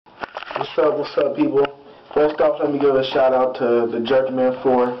What's up, people? First off, let me give a shout out to the Jerkman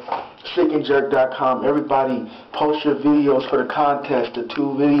for sickandjerk.com. Everybody, post your videos for the contest, the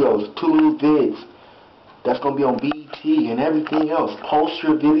two vids. That's going to be on BT and everything else. Post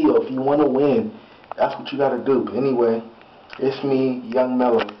your video if you want to win. That's what you got to do. But anyway, it's me, Young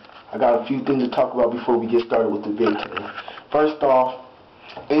Mellow. I got a few things to talk about before we get started with the vid today. First off,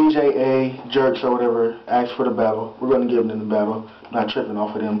 AJA, Jerks or whatever, asked for the battle. We're going to give them the battle. I'm not tripping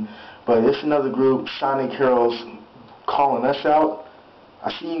off of them. But it's another group, Sonic Heroes, calling us out.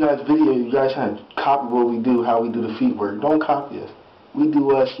 I see you guys' video. You guys have to copy what we do, how we do the feet work. Don't copy us. We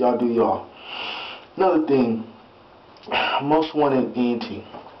do us, y'all do y'all. Another thing, most wanted ENT.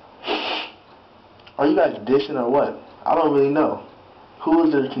 Are you guys dissing or what? I don't really know. Who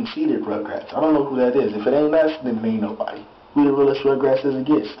is the conceited Rugrats? I don't know who that is. If it ain't us, then it ain't nobody. We the realest Rugrats as it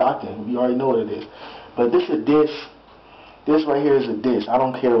gets. Stockton. We already know what it is. But this is a diss. This right here is a diss. I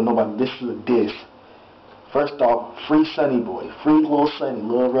don't care what nobody. This is a diss. First off, free Sunny Boy. Free little Sunny.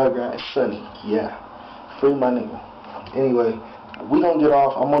 Little Rugrats Sunny. Yeah. Free my nigga. Anyway, we don't get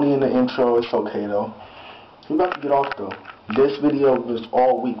off. I'm only in the intro. It's okay though. We about to get off though. This video was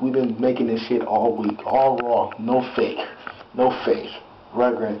all week. We've been making this shit all week. All raw. No fake. No fake.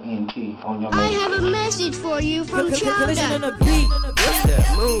 Rugrat ENT on your I have a message for you from Chowder. What's that move? What's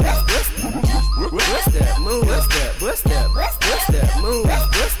that move? What's that move? What's that move?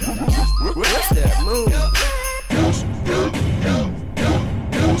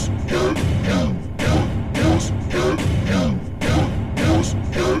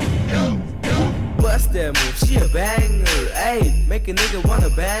 What's that move? She a banger, ayy. Make a nigga wanna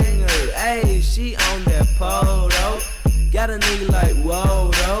bang her, ayy. She on that pole, though. Got a nigga like,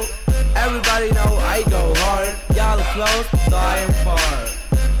 whoa, though. Everybody know I go hard. Y'all are close, so I am far.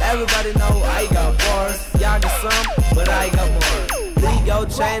 Everybody know I got bars. Y'all got some, but I got more. 3 gold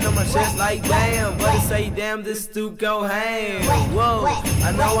chain on my chest like damn. But it say damn, this dude go ham. Whoa,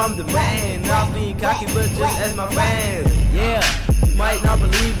 I know I'm the man. Not being cocky, but just as my fans. Yeah, you might not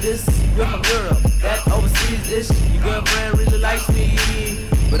believe this. You're from Europe, that overseas ish. Your girlfriend really likes me,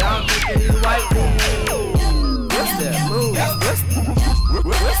 but I don't think that he's white me. What's that move?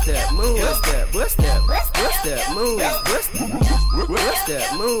 What's that move? What's that move? What's that move? What's that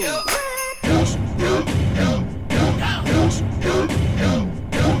move?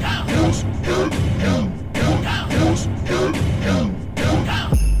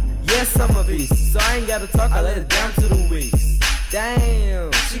 Yes, I'm a beast, so I ain't gotta talk, I let it down to the waist.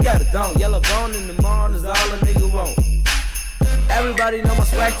 Damn, she got a dome, yellow bone in the morning is all a nigga want. Everybody know my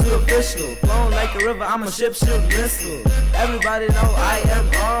swag too official. Flowing like a river, I'm a ship shoot missile. Everybody know I am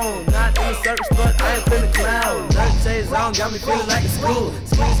on. Not in the circus, but I am in the cloud. Nothing shades on, got me feeling like a school.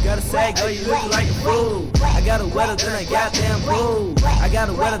 Skis gotta say, girl, you looking like a fool. I got a wetter than a goddamn fool. I got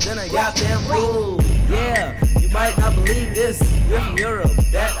a wetter than a goddamn fool. Yeah, you might not believe this. You're from Europe,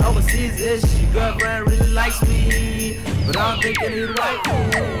 that overseas ish. Your girlfriend really likes me, but I don't think that he'd like me.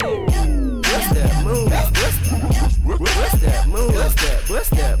 What's that move? What's that move? What's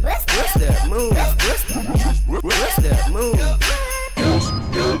that move? What's that move?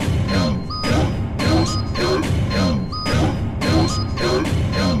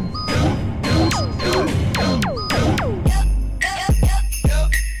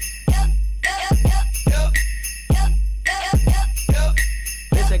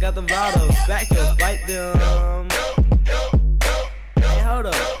 Bitch, I got them bottles, back up, bite them. Hey, hold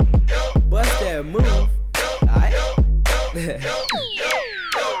up. What's that move? Alright? What's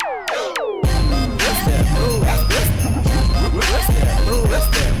that move? What's that move?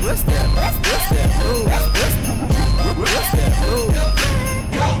 What's that move? What's that move?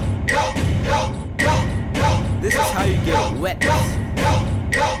 This is how you get wet.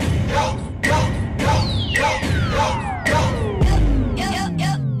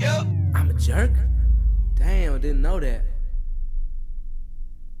 I'm a jerk? Damn, I didn't know that.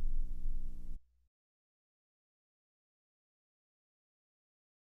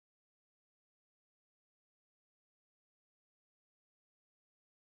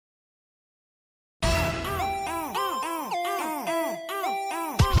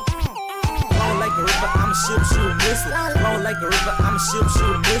 I'm a ship, shoot, missile. Flowing like a river, I'm a ship,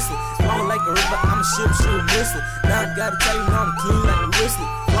 shoot, missile. Flowing like a river, I'm a ship, shoot, missile. Now I gotta tell you, now I'm clean like a whistle.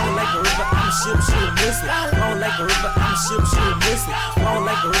 Flowing like a river, I'm a ship, shoot, missile. Flowing like a river, I'm a ship, shoot, missile. Flowing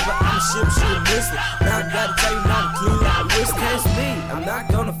like a river, I'm a ship, shoot, missile. Now I gotta tell you, now I'm clean like a whistle. Catch me, I'm not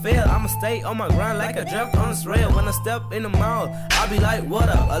gonna fail. I'ma stay on my grind like I dreamt on this rail. When I step in the mall, I'll be like, what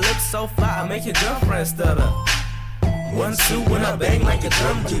up? I look so fly, I make your girlfriend stutter. One suit when I bang like a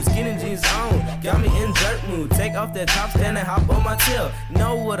drum juice. Skinny jeans on, got me in jerk mood. Take off that top stand and hop on my tail.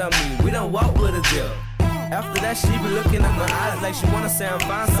 Know what I mean? We don't walk with a deal. After that, she be looking at my eyes like she wanna say I'm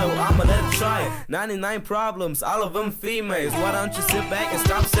fine, so I'ma let her try it. 99 problems, all of them females. Why don't you sit back and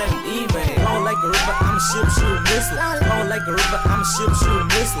stop sending emails? Flowing like a river, I'm a ship, shoot, missile. Flowing like a river, I'm a ship, shoot,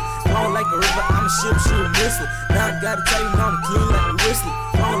 missile. Flowing like a river, I'm a ship, shoot, missile. Now I gotta tell you, now I'm clean like a whistle.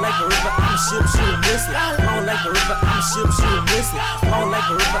 Flowing like a river, I'm a ship, shoot, missile. Flowing like a river, I'm a ship, shoot, missile. Flowing like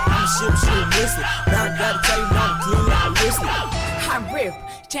a river, I'm a ship, shoot, missile. Now I gotta tell you, now I'm clean like a whistle. I rip,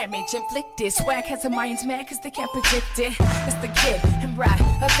 damage inflicted. Swag has the minds mad cause they can't predict it. It's the kid and right,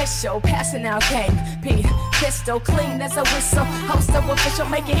 official, passing out game. P, pistol, clean as a whistle. Host of official,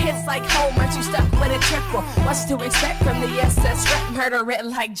 making hits like home. Aren't you stuck with a triple? What's to expect from the SS rap? Murder it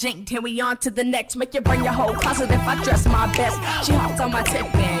like Jink, till we on to the next. Make you bring your whole closet if I dress my best. She hopped on my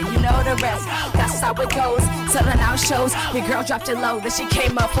tip and you know the rest. That's how it goes, selling out shows. Your girl dropped it low, then she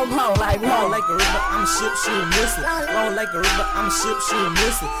came up from low like whoa. Like a river, I'm a ship, shoot, missile. Flow like a river, I'm a ship, shoot,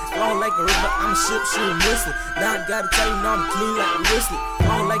 missile. Flow like a river, I'm a ship, shoot, missile. Now I gotta tell you, now I'm clean like a whistle.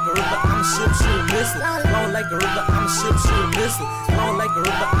 Flow like a river, I'm a ship, shoot, missile. Flow like a river, I'm a ship, shoot, missile. Flow like a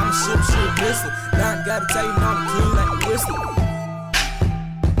river, I'm a ship, shoot, missile. Now I gotta tell you, now I'm clean like a whistle.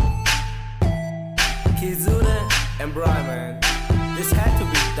 Kizuna and Brian, man, this had to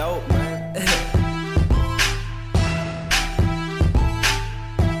be dope, man.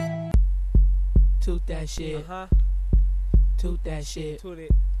 Toot that shit. Toot that shit. Toot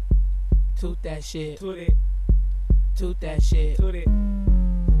it. Toot that shit. Toot it. Toot that shit. Toot it.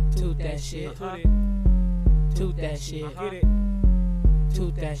 Toot that shit. Toot it. Toot that shit. Get it.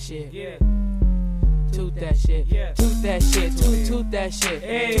 Toot that shit. Yeah. Toot that shit. Yeah. Toot that shit. Toot that shit.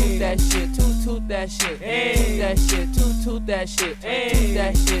 Toot that shit. Toot that shit. Toot that shit. Toot that shit. Toot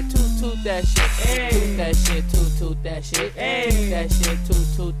that shit. Toot that shit. Toot that shit. Toot that shit. Toot that shit.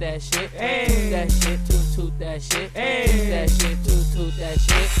 Toot that shit. Toot that shit. Toot that shit. Toot that shit. Toot that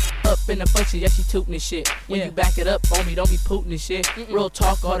shit. Up in the function, yeah, she tootin' this shit. When you back it up on me, don't be pootin' this shit. Real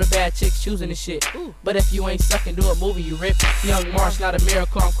talk, all the bad chicks choosing this shit. But if you ain't suckin', do a movie, you rip. Young Marsh, not a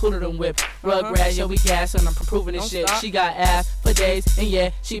miracle, I'm cooler than whip. Rugrats, yo, we gas and I'm proving this shit. She got ass for days, and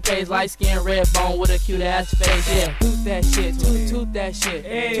yeah, she pays light skin, red bone with a cute ass face. Yeah, toot that shit, toot that shit,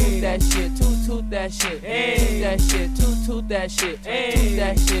 toot that shit, toot that shit, toot that shit, toot that shit, toot that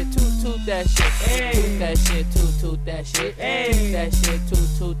shit, toot that shit, toot that shit, toot that shit, toot that shit,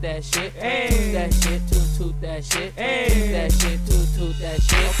 toot that shit, toot that shit, toot that shit, toot that shit, toot that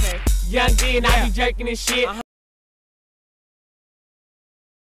shit. Young D and I be jerking this shit.